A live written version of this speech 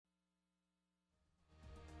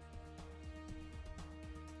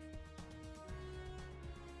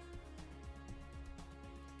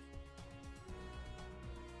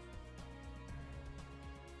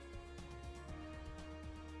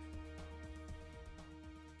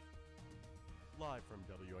Live from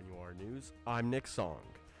WNUR News, I'm Nick Song.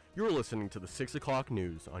 You're listening to the 6 o'clock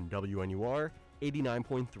news on WNUR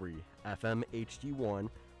 89.3 FM HD1,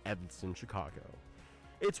 Evanston, Chicago.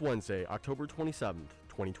 It's Wednesday, October 27th,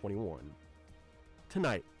 2021.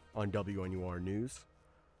 Tonight on WNUR News,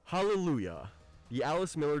 Hallelujah! The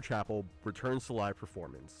Alice Miller Chapel returns to live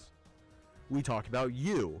performance. We talk about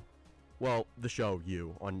You, well, the show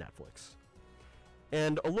You on Netflix.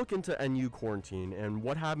 And a look into NU quarantine and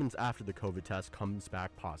what happens after the COVID test comes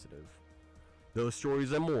back positive. Those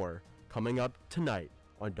stories and more coming up tonight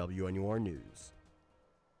on WNUR News.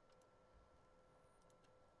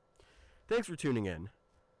 Thanks for tuning in.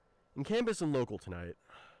 In campus and local tonight,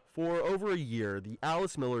 for over a year, the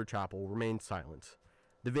Alice Miller Chapel remained silent,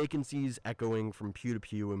 the vacancies echoing from pew to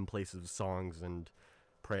pew in places of songs and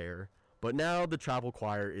prayer, but now the chapel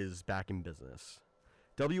choir is back in business.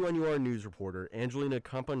 WNUR News reporter Angelina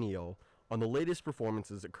Campanile on the latest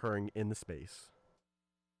performances occurring in the space.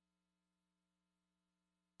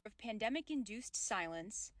 Of pandemic-induced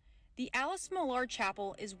silence, the Alice Miller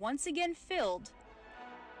Chapel is once again filled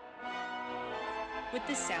with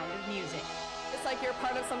the sound of music. It's like you're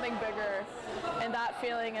part of something bigger, and that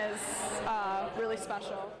feeling is really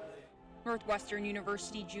special. Northwestern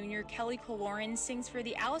University junior Kelly Kolorin sings for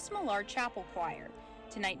the Alice Miller Chapel Choir.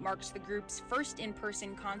 Tonight marks the group's first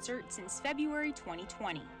in-person concert since February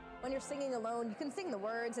 2020. When you're singing alone, you can sing the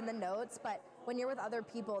words and the notes, but when you're with other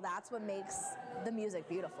people, that's what makes the music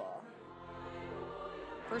beautiful.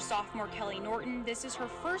 For sophomore Kelly Norton, this is her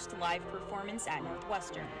first live performance at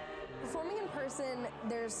Northwestern. Performing in person,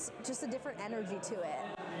 there's just a different energy to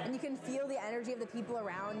it. And you can feel the energy of the people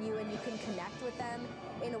around you, and you can connect with them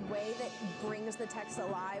in a way that brings the text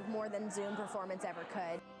alive more than Zoom performance ever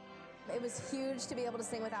could. It was huge to be able to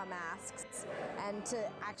sing without masks and to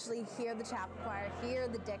actually hear the chapel choir, hear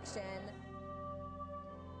the diction.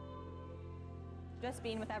 Just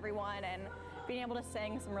being with everyone and being able to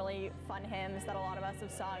sing some really fun hymns that a lot of us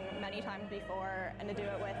have sung many times before, and to do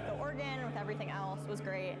it with the organ and with everything else was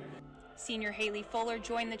great. Senior Haley Fuller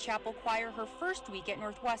joined the chapel choir her first week at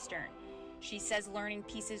Northwestern. She says learning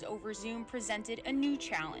pieces over Zoom presented a new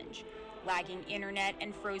challenge. Lagging internet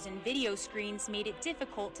and frozen video screens made it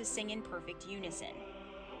difficult to sing in perfect unison.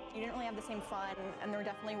 You didn't really have the same fun, and there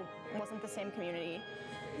definitely wasn't the same community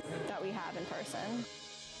that we have in person.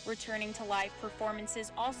 Returning to live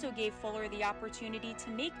performances also gave Fuller the opportunity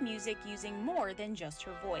to make music using more than just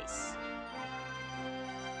her voice.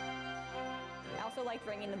 I also liked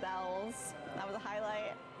ringing the bells. That was a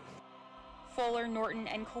highlight. Fuller, Norton,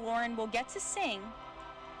 and Kolorin will get to sing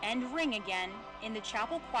and ring again in the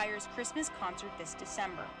chapel choir's Christmas concert this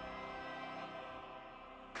December.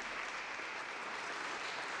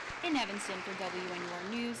 In Evanston for WNUR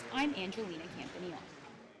News, I'm Angelina Campanile.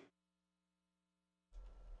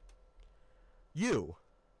 You.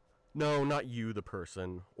 No, not You the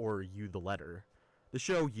person, or You the letter. The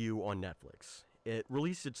show You on Netflix. It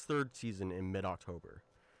released its third season in mid-October.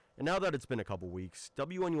 And now that it's been a couple weeks,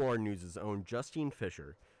 WNUR News' own Justine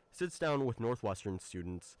Fisher sits down with Northwestern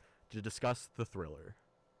students to discuss the thriller.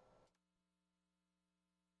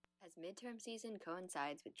 As midterm season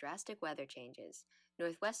coincides with drastic weather changes,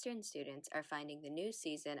 Northwestern students are finding the new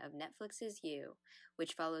season of Netflix's You,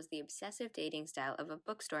 which follows the obsessive dating style of a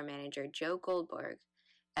bookstore manager, Joe Goldberg,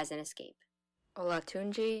 as an escape.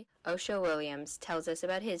 Olatunji Osho-Williams tells us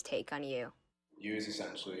about his take on You. You is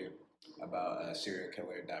essentially about a serial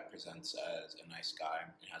killer that presents as a nice guy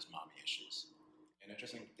and has mommy issues. An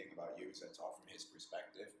interesting thing about You is that it's all from his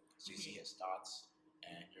perspective. So you see his thoughts,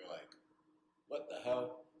 and you're like, what the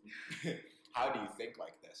hell? How do you think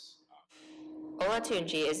like this?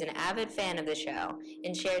 Olatunji is an avid fan of the show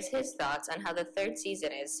and shares his thoughts on how the third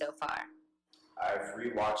season is so far. I've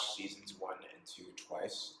rewatched seasons 1 and 2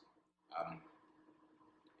 twice.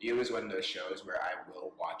 You is one of those shows where I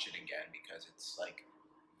will watch it again because it's like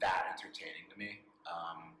that entertaining to me.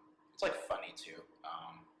 It's like funny too.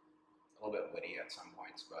 A little bit witty at some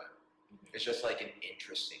points, but it's just like an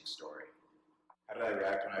interesting story. How did I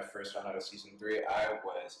react when I first found out of season 3? I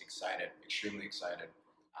was excited, extremely excited.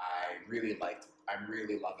 I'm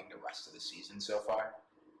really loving the rest of the season so far.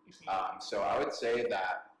 So I would say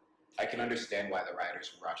that I can understand why the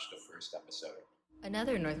writers rushed the first episode.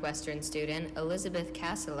 Another Northwestern student, Elizabeth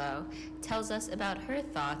Cassillo, tells us about her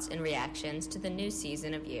thoughts and reactions to the new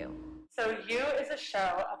season of You. So You is a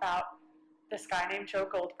show about this guy named Joe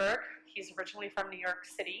Goldberg. He's originally from New York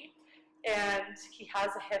City, and he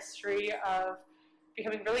has a history of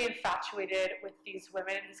becoming really infatuated with these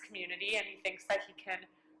women in his community, and he thinks that he can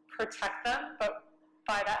protect them, but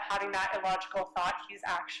by that having that illogical thought, he's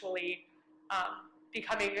actually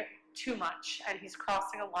becoming too much, and he's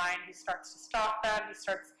crossing a line. He starts to stalk them. He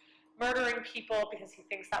starts murdering people because he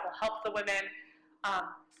thinks that will help the women.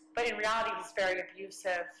 But in reality, he's very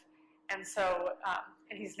abusive, and so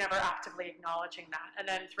and he's never actively acknowledging that. And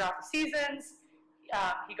then throughout the seasons,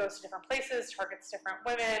 he goes to different places, targets different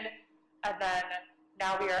women, and then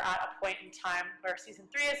now we are at a point in time where season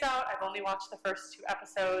 3 is out. I've only watched the first 2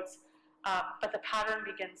 episodes, but the pattern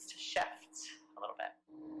begins to shift a little bit.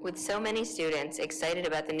 With so many students excited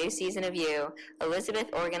about the new season of You, Elizabeth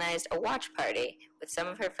organized a watch party with some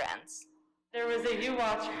of her friends. There was a You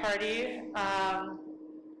watch party.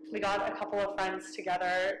 We got a couple of friends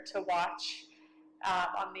together to watch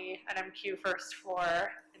on the NMQ first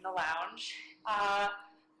floor in the lounge.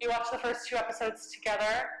 We watched the first 2 episodes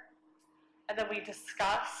together, and then we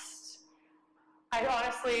discussed.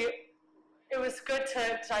 It was good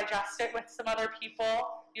to digest it with some other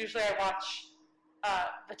people. Usually I watch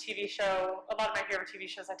the TV show, a lot of my favorite TV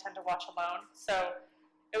shows I tend to watch alone. So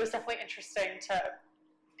it was definitely interesting to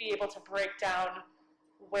be able to break down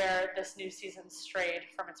where this new season strayed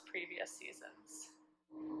from its previous seasons.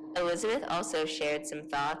 Elizabeth also shared some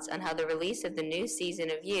thoughts on how the release of the new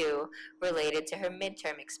season of You related to her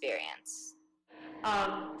midterm experience.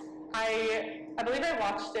 I believe I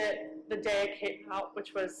watched it the day it came out,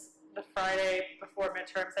 which was the Friday before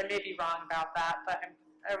midterms. I may be wrong about that, but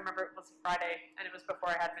I remember it was a Friday and it was before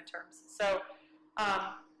I had midterms. So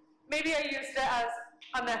maybe I used it as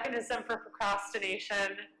a mechanism for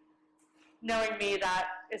procrastination. Knowing me, that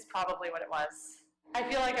is probably what it was. I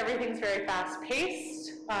feel like everything's very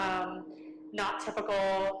fast-paced, not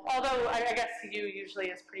typical, although I guess You usually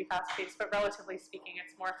is pretty fast-paced, but relatively speaking,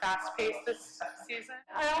 it's more fast-paced this season.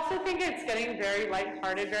 I also think it's getting very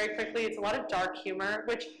lighthearted very quickly. It's a lot of dark humor,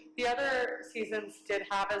 which the other seasons did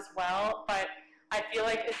have as well, but I feel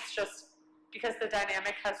like it's just because the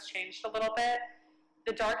dynamic has changed a little bit.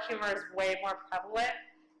 The dark humor is way more prevalent,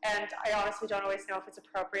 and I honestly don't always know if it's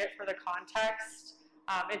appropriate for the context.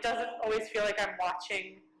 It doesn't always feel like I'm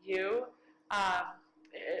watching You.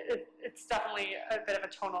 It's definitely a bit of a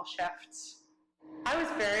tonal shift. I was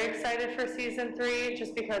very excited for season 3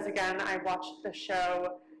 just because, again, I watched the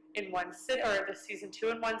show in one sit, or the season 2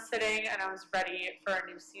 in one sitting, and I was ready for a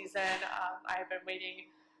new season. I have been waiting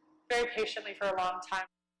very patiently for a long time.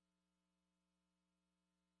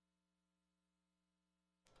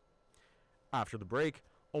 After the break,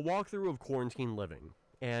 a walkthrough of quarantine living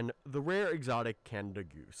and the rare exotic Canada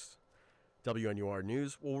goose. WNUR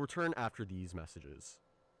News will return after these messages.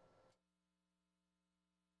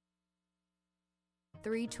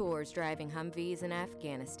 3 tours driving Humvees in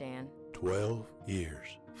Afghanistan. 12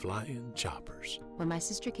 years flying choppers. When my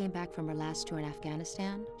sister came back from her last tour in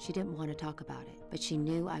Afghanistan, she didn't want to talk about it, but she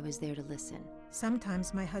knew I was there to listen.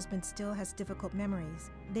 Sometimes my husband still has difficult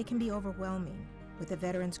memories. They can be overwhelming. With the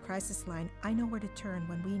Veterans Crisis Line, I know where to turn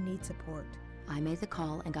when we need support. I made the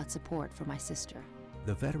call and got support for my sister.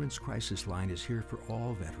 The Veterans Crisis Line is here for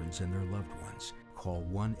all veterans and their loved ones. Call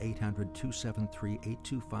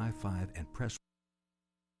 1-800-273-8255 and press.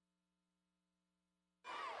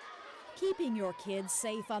 Keeping your kids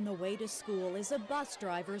safe on the way to school is a bus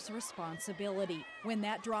driver's responsibility. When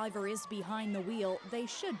that driver is behind the wheel, they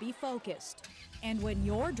should be focused. And when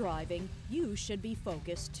you're driving, you should be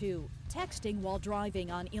focused too. Texting while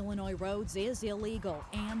driving on Illinois roads is illegal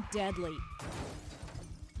and deadly.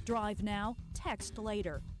 Drive now, text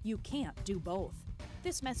later. You can't do both.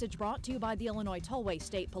 This message brought to you by the Illinois Tollway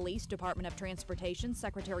State Police, Department of Transportation,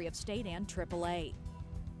 Secretary of State, and AAA.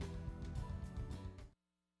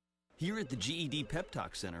 Here at the GED Pep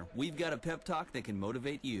Talk Center, we've got a pep talk that can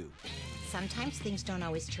motivate you. Sometimes things don't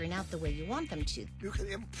always turn out the way you want them to. You can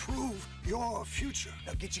improve your future.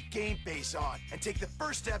 Now get your game face on and take the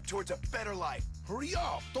first step towards a better life. Hurry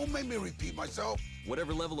up! Don't make me repeat myself.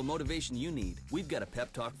 Whatever level of motivation you need, we've got a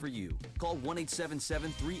pep talk for you. Call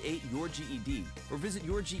 1-877-38-YOUR-GED or visit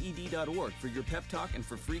yourged.org for your pep talk and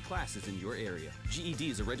for free classes in your area. GED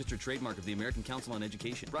is a registered trademark of the American Council on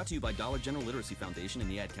Education. Brought to you by Dollar General Literacy Foundation and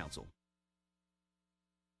the Ad Council.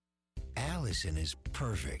 Allison is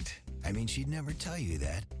perfect. I mean, she'd never tell you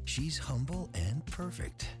that. She's humble and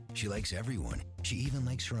perfect. She likes everyone. She even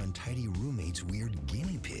likes her untidy roommate's weird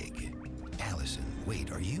guinea pig. Allison,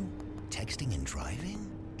 wait, are you texting and driving?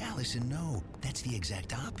 Allison, no. That's the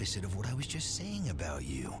exact opposite of what I was just saying about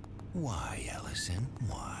you. Why, Allison?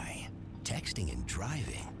 Why? Texting and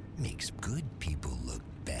driving makes good people look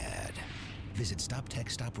bad. Visit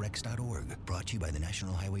StopTextStopWrecks.org. Brought to you by the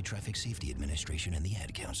National Highway Traffic Safety Administration and the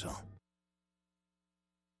Ad Council.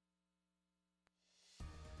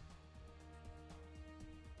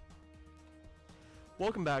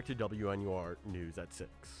 Welcome back to WNUR News at 6.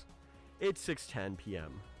 It's 6:10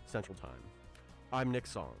 p.m. Central Time. I'm Nick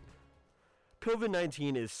Song.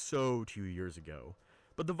 COVID-19 is so 2 years ago,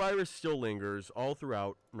 but the virus still lingers all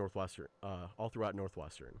throughout Northwestern.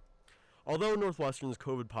 Although Northwestern's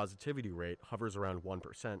COVID positivity rate hovers around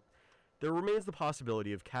 1%, there remains the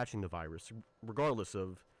possibility of catching the virus regardless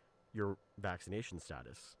of your vaccination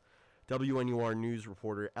status. WNUR News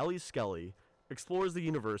reporter Ellie Skelly explores the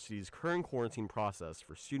university's current quarantine process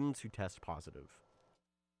for students who test positive.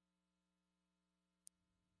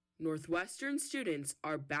 Northwestern students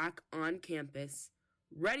are back on campus,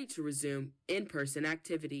 ready to resume in-person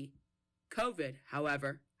activity. COVID,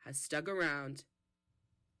 however, has stuck around.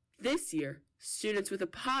 This year, students with a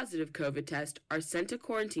positive COVID test are sent to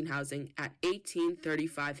quarantine housing at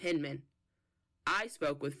 1835 Hinman. I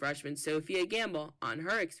spoke with freshman Sophia Gamble on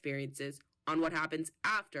her experiences on what happens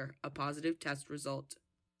after a positive test result.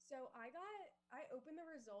 So I opened the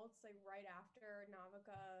results like right after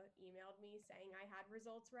Navika emailed me saying I had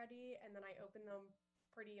results ready, and then I opened them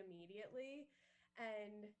pretty immediately,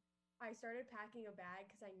 and I started packing a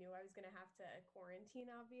bag because I knew I was going to have to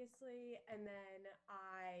quarantine, obviously, and then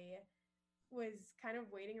I was kind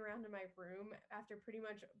of waiting around in my room after pretty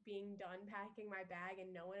much being done packing my bag,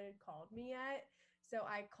 and no one had called me yet. So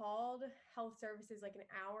I called health services like an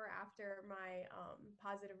hour after my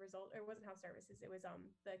positive result. It wasn't health services. It was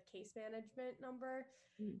the case management number.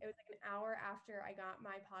 It was like an hour after I got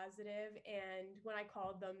my positive. And when I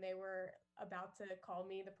called them, they were about to call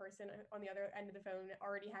me. The person on the other end of the phone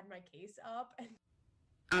already had my case up.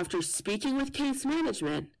 After speaking with case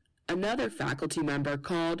management, another faculty member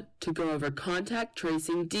called to go over contact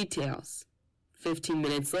tracing details. 15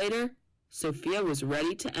 minutes later, Sophia was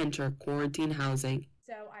ready to enter quarantine housing.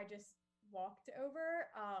 So I just walked over,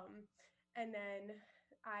 and then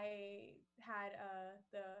I had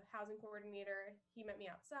the housing coordinator. He met me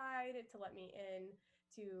outside to let me in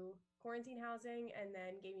to quarantine housing, and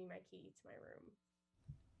then gave me my key to my room.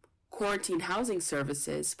 Quarantine housing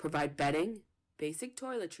services provide bedding, basic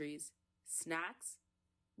toiletries, snacks,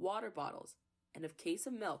 water bottles, and a case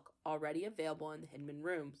of milk already available in the Hinman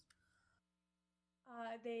rooms.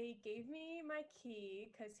 They gave me my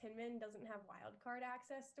key because Hinman doesn't have wildcard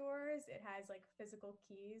access stores. It has like physical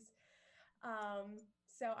keys.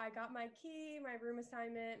 So I got my key, my room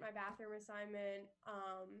assignment, my bathroom assignment,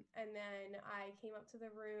 and then I came up to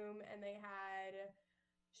the room and they had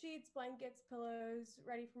sheets, blankets, pillows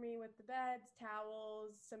ready for me with the beds,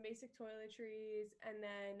 towels, some basic toiletries, and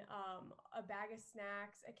then a bag of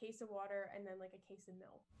snacks, a case of water, and then like a case of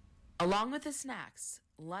milk. Along with the snacks,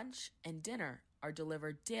 lunch and dinner are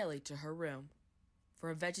delivered daily to her room. For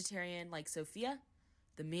a vegetarian like Sophia,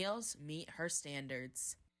 the meals meet her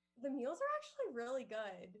standards. The meals are actually really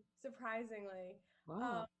good, surprisingly.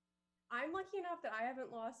 Wow. I'm lucky enough that I haven't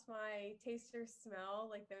lost my taste or smell.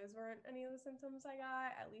 Like those weren't any of the symptoms I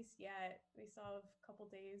got, at least yet. We still have a couple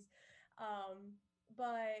days.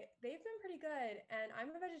 But they've been pretty good. And I'm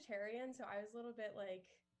a vegetarian, so I was a little bit like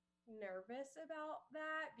nervous about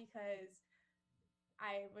that because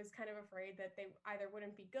I was kind of afraid that they either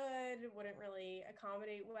wouldn't be good, wouldn't really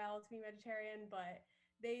accommodate well to be vegetarian, but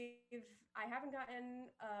I haven't gotten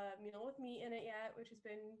a meal with meat in it yet, which has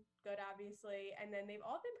been good, obviously, and then they've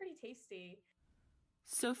all been pretty tasty.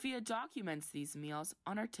 Sophia documents these meals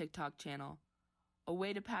on her TikTok channel, a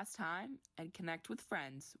way to pass time and connect with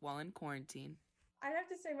friends while in quarantine. I have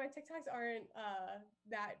to say my TikToks aren't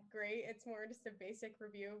that great. It's more just a basic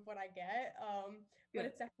review of what I get. But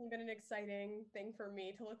it's definitely been an exciting thing for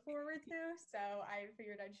me to look forward to. So I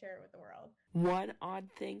figured I'd share it with the world. One odd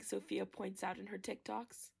thing Sophia points out in her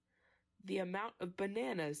TikToks: the amount of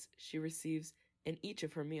bananas she receives in each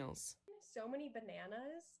of her meals. So many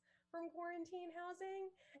bananas from quarantine housing,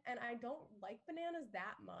 and I don't like bananas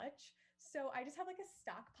that much. So I just have like a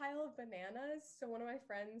stockpile of bananas. So one of my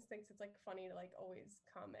friends thinks it's like funny to like always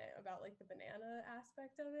comment about like the banana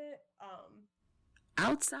aspect of it.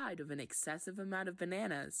 Outside of an excessive amount of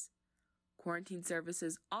bananas, quarantine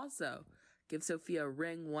services also give Sophia a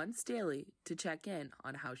ring once daily to check in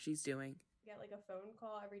on how she's doing. We get like a phone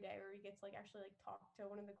call every day where we get to like actually like talk to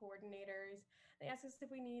one of the coordinators. They ask us if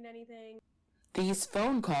we need anything. These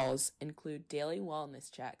phone calls include daily wellness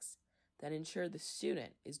checks that ensure the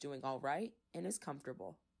student is doing all right and is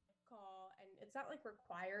comfortable. Call, and it's not like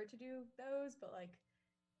required to do those, but like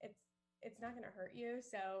it's not going to hurt you.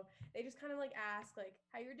 So they just kind of like ask like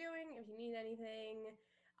how you're doing, if you need anything.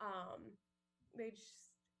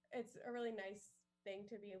 It's a really nice thing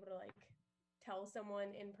to be able to like tell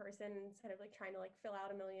someone in person instead of like trying to like fill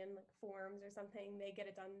out a million like forms or something. They get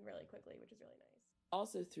it done really quickly, which is really nice.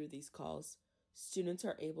 Also through these calls, students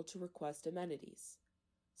are able to request amenities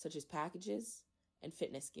such as packages and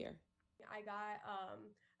fitness gear. I got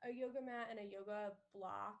a yoga mat and a yoga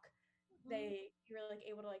block. You're like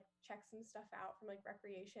able to like check some stuff out from like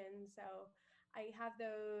recreation. So I have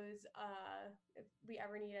those. If we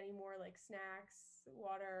ever need any more like snacks,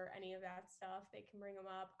 water, any of that stuff, they can bring them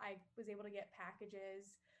up. I was able to get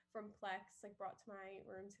packages from Plex like brought to my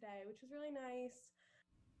room today, which was really nice.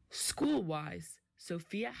 School-wise,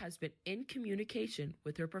 Sophia has been in communication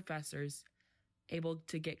with her professors, able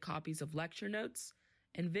to get copies of lecture notes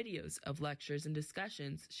and videos of lectures and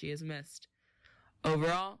discussions she has missed.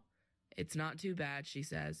 Overall, it's not too bad, she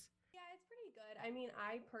says. Yeah, it's pretty good. I mean,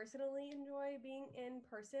 I personally enjoy being in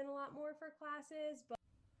person a lot more for classes, but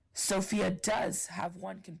Sophia does have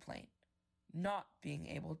one complaint, not being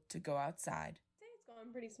able to go outside. I'd say it's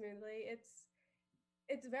going pretty smoothly.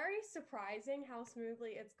 It's very surprising how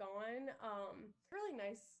smoothly it's gone. Really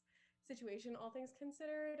nice situation, all things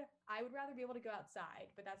considered. I would rather be able to go outside,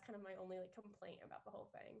 but that's kind of my only like complaint about the whole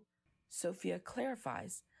thing. Sophia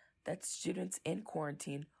clarifies that students in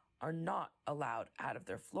quarantine are not allowed out of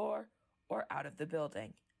their floor or out of the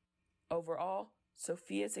building. Overall,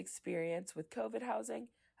 Sophia's experience with COVID housing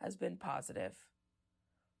has been positive.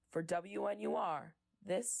 For WNUR,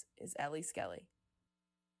 this is Ellie Skelly.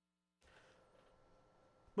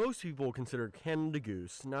 Most people consider Canada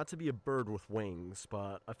Goose not to be a bird with wings,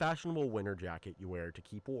 but a fashionable winter jacket you wear to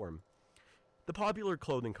keep warm. The popular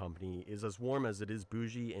clothing company is as warm as it is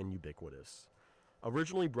bougie and ubiquitous.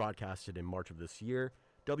 Originally broadcasted in March of this year,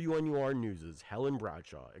 WNUR News' Helen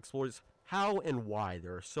Bradshaw explores how and why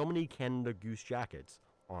there are so many Canada Goose jackets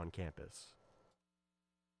on campus.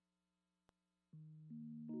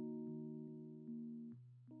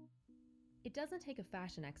 It doesn't take a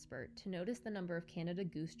fashion expert to notice the number of Canada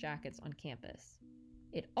Goose jackets on campus.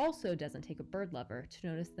 It also doesn't take a bird lover to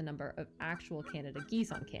notice the number of actual Canada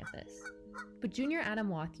geese on campus. But Junior Adam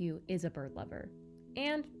Wathew is a bird lover,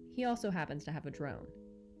 and he also happens to have a drone.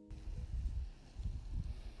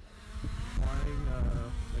 Flying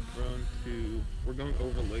a drone to, we're going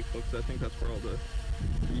over Lake Hooks. I think that's where all the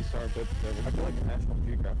geese are, but I feel like National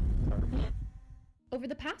Geographic. Over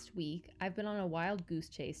the past week, I've been on a wild goose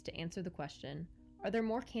chase to answer the question, are there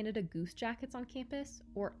more Canada Goose jackets on campus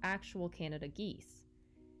or actual Canada geese?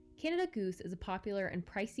 Canada Goose is a popular and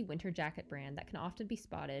pricey winter jacket brand that can often be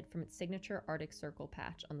spotted from its signature Arctic Circle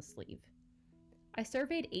patch on the sleeve. I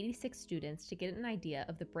surveyed 86 students to get an idea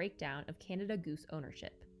of the breakdown of Canada Goose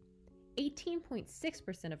ownership.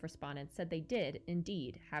 18.6% of respondents said they did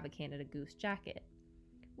indeed have a Canada Goose jacket.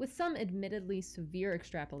 With some admittedly severe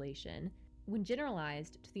extrapolation, when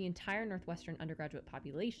generalized to the entire Northwestern undergraduate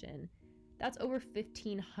population, that's over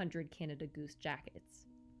 1,500 Canada Goose jackets.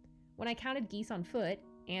 When I counted geese on foot,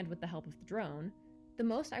 and with the help of the drone, the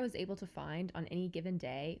most I was able to find on any given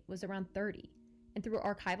day was around 30, and through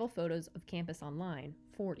archival photos of campus online,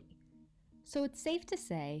 40. So it's safe to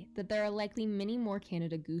say that there are likely many more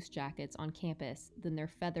Canada Goose jackets on campus than their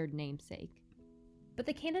feathered namesake. But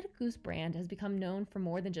the Canada Goose brand has become known for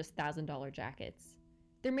more than just $1,000 jackets.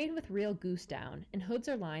 They're made with real goose down, and hoods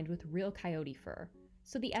are lined with real coyote fur,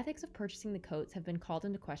 so the ethics of purchasing the coats have been called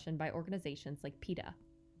into question by organizations like PETA.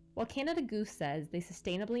 While Canada Goose says they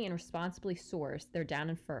sustainably and responsibly source their down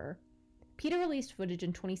and fur, PETA released footage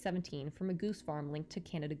in 2017 from a goose farm linked to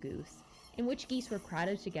Canada Goose, in which geese were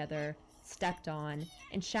crowded together, stepped on,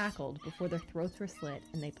 and shackled before their throats were slit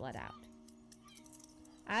and they bled out.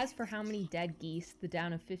 As for how many dead geese the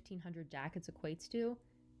down of 1,500 jackets equates to,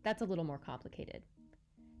 that's a little more complicated.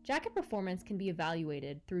 Jacket performance can be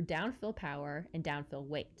evaluated through downfill power and downfill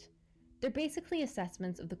weight. They're basically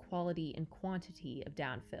assessments of the quality and quantity of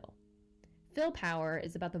downfill. Fill power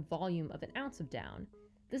is about the volume of an ounce of down.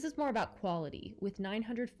 This is more about quality, with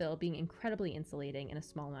 900 fill being incredibly insulating in a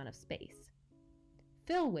small amount of space.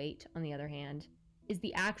 Fill weight, on the other hand, is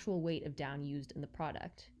the actual weight of down used in the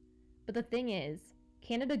product. But the thing is,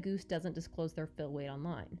 Canada Goose doesn't disclose their fill weight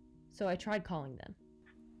online, so I tried calling them.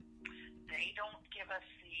 They don't give us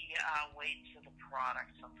the weights of the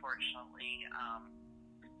products, unfortunately.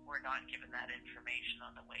 We're not given that information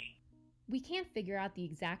on the weight. We can't figure out the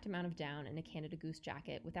exact amount of down in a Canada Goose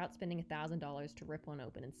jacket without spending $1,000 to rip one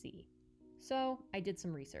open and see. So I did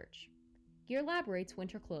some research. Gear Lab rates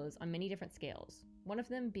winter clothes on many different scales, one of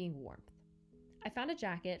them being warmth. I found a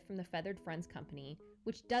jacket from the Feathered Friends Company,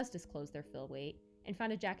 which does disclose their fill weight, and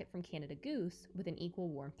found a jacket from Canada Goose with an equal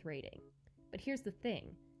warmth rating. But here's the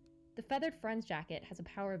thing. The Feathered Friends jacket has a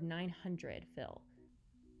power of 900 fill,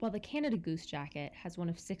 while the Canada Goose jacket has one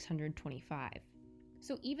of 625.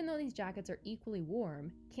 So even though these jackets are equally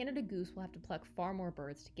warm, Canada Goose will have to pluck far more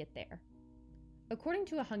birds to get there. According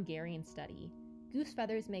to a Hungarian study, goose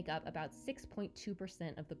feathers make up about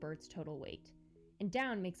 6.2% of the bird's total weight, and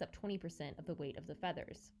down makes up 20% of the weight of the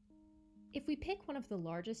feathers. If we pick one of the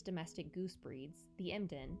largest domestic goose breeds, the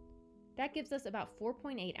Emden, that gives us about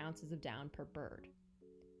 4.8 ounces of down per bird.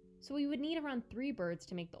 So we would need around 3 birds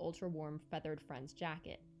to make the ultra-warm feathered Friends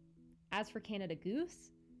jacket. As for Canada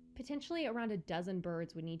Goose, potentially around a dozen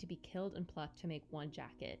birds would need to be killed and plucked to make one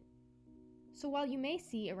jacket. So while you may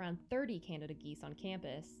see around 30 Canada geese on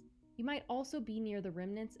campus, you might also be near the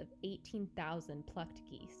remnants of 18,000 plucked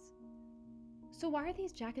geese. So why are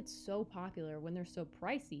these jackets so popular when they're so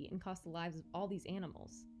pricey and cost the lives of all these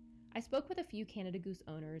animals? I spoke with a few Canada Goose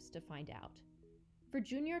owners to find out. For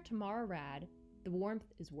Junior Tamara Rad, the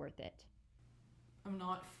warmth is worth it. I'm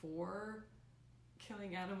not for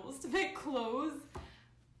killing animals to make clothes,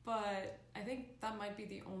 but I think that might be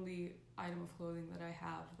the only item of clothing that I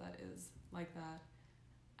have that is like that.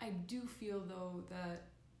 I do feel, though, that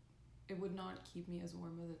it would not keep me as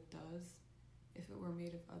warm as it does if it were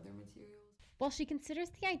made of other materials. While she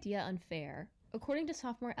considers the idea unfair, according to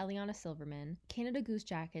sophomore Eliana Silverman, Canada Goose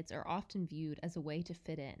jackets are often viewed as a way to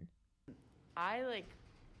fit in. I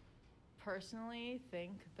personally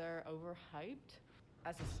think they're overhyped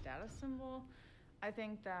as a status symbol. I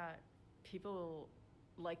think that people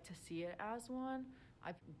like to see it as one.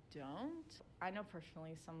 I don't. I know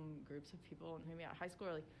personally some groups of people, maybe at high school,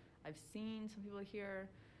 or I've seen some people here,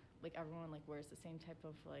 everyone wears the same type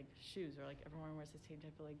of shoes, or everyone wears the same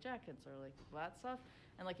type of jackets, or that stuff.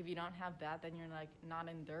 And if you don't have that, then you're not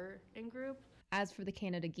in their in-group. As for the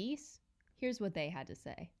Canada Geese, here's what they had to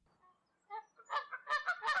say.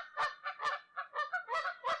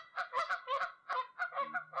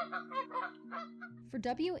 For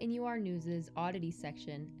WNUR News' Oddity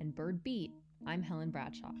section and Bird Beat, I'm Helen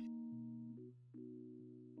Bradshaw.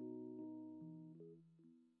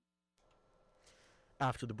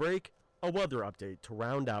 After the break, a weather update to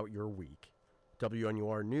round out your week.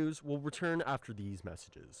 WNUR News will return after these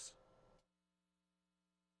messages.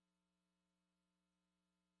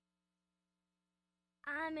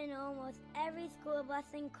 I'm in almost every school bus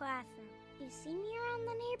and classroom. You see me around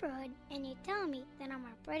the neighborhood and you tell me that I'm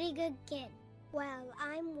a pretty good kid. Well,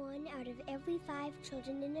 I'm one out of every 5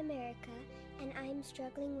 children in America, and I'm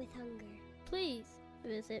struggling with hunger. Please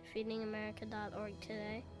visit feedingamerica.org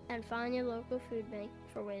today and find your local food bank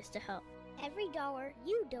for ways to help. Every dollar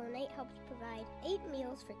you donate helps provide 8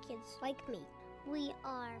 meals for kids like me. We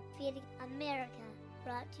are Feeding America,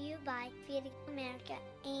 brought to you by Feeding America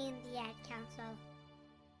and the Ad Council.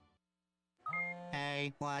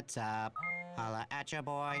 Hey, what's up? Holla at ya,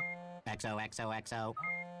 boy. XOXOXO.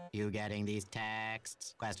 You getting these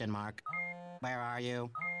texts? Question mark. Where are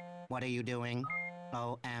you? What are you doing?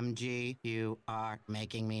 OMG, you are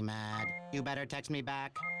making me mad. You better text me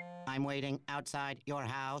back. I'm waiting outside your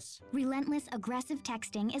house. Relentless, aggressive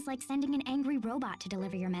texting is like sending an angry robot to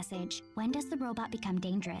deliver your message. When does the robot become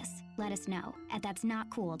dangerous? Let us know at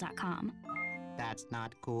that'snotcool.com.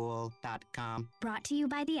 That'snotcool.com. Brought to you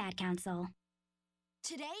by the Ad Council.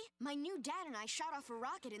 Today, my new dad and I shot off a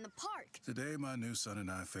rocket in the park. Today, my new son and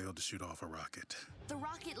I failed to shoot off a rocket. The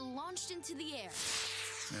rocket launched into the air.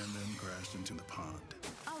 And then crashed into the pond.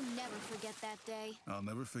 I'll never forget that day. I'll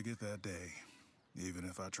never forget that day, even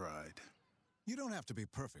if I tried. You don't have to be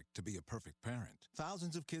perfect to be a perfect parent.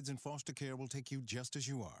 Thousands of kids in foster care will take you just as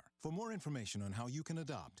you are. For more information on how you can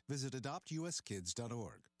adopt, visit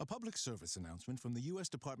adoptuskids.org. A public service announcement from the U.S.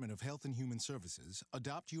 Department of Health and Human Services,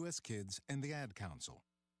 Adopt U.S. Kids, and the Ad Council.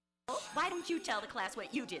 Why don't you tell the class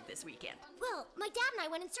what you did this weekend? Well, my dad and I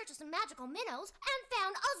went in search of some magical minnows and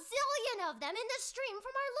found a zillion of them in the stream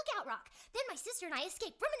from our lookout rock. Then my sister and I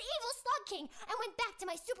escaped from an evil slug king and went back to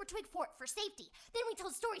my super twig fort for safety. Then we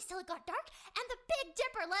told stories till it got dark, and the Big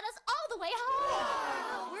Dipper led us all the way home.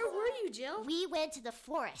 Wow. Where were you, Jill? We went to the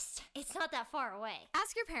forest. It's not that far away.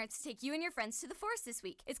 Ask your parents to take you and your friends to the forest this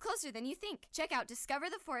week. It's closer than you think. Check out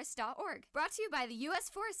discovertheforest.org. Brought to you by the U.S.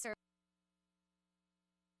 Forest Service.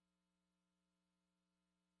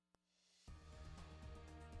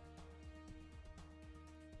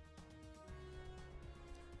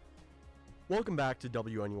 Welcome back to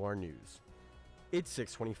WNUR News. It's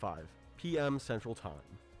 6:25 p.m. Central Time.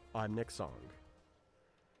 I'm Nick Song.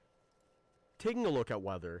 Taking a look at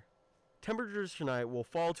weather, temperatures tonight will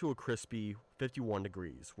fall to a crispy 51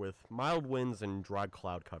 degrees with mild winds and dry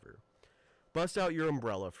cloud cover. Bust out your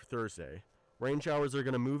umbrella for Thursday. Rain showers are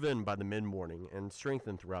going to move in by the mid-morning and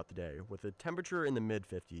strengthen throughout the day with a temperature in the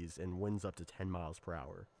mid-50s and winds up to 10 miles per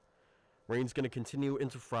hour. Rain's going to continue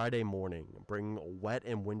into Friday morning, bringing a wet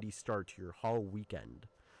and windy start to your fall weekend.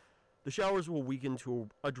 The showers will weaken to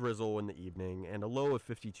a drizzle in the evening, and a low of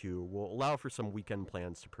 52 will allow for some weekend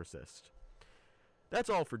plans to persist. That's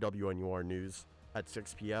all for WNUR News at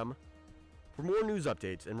 6 p.m. For more news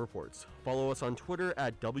updates and reports, follow us on Twitter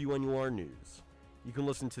at WNUR News. You can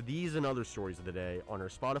listen to these and other stories of the day on our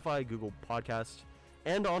Spotify, Google Podcast,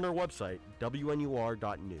 and on our website,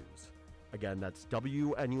 WNUR.news. Again, that's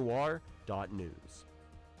WNUR.news.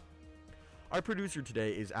 Our producer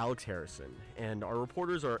today is Alex Harrison, and our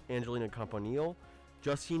reporters are Angelina Campanile,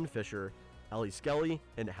 Justine Fisher, Ellie Skelly,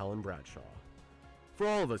 and Helen Bradshaw. For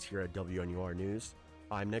all of us here at WNUR News,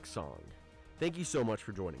 I'm Nick Song. Thank you so much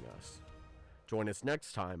for joining us. Join us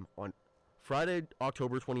next time on Friday,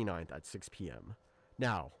 October 29th at 6 p.m.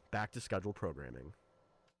 Now, back to scheduled programming.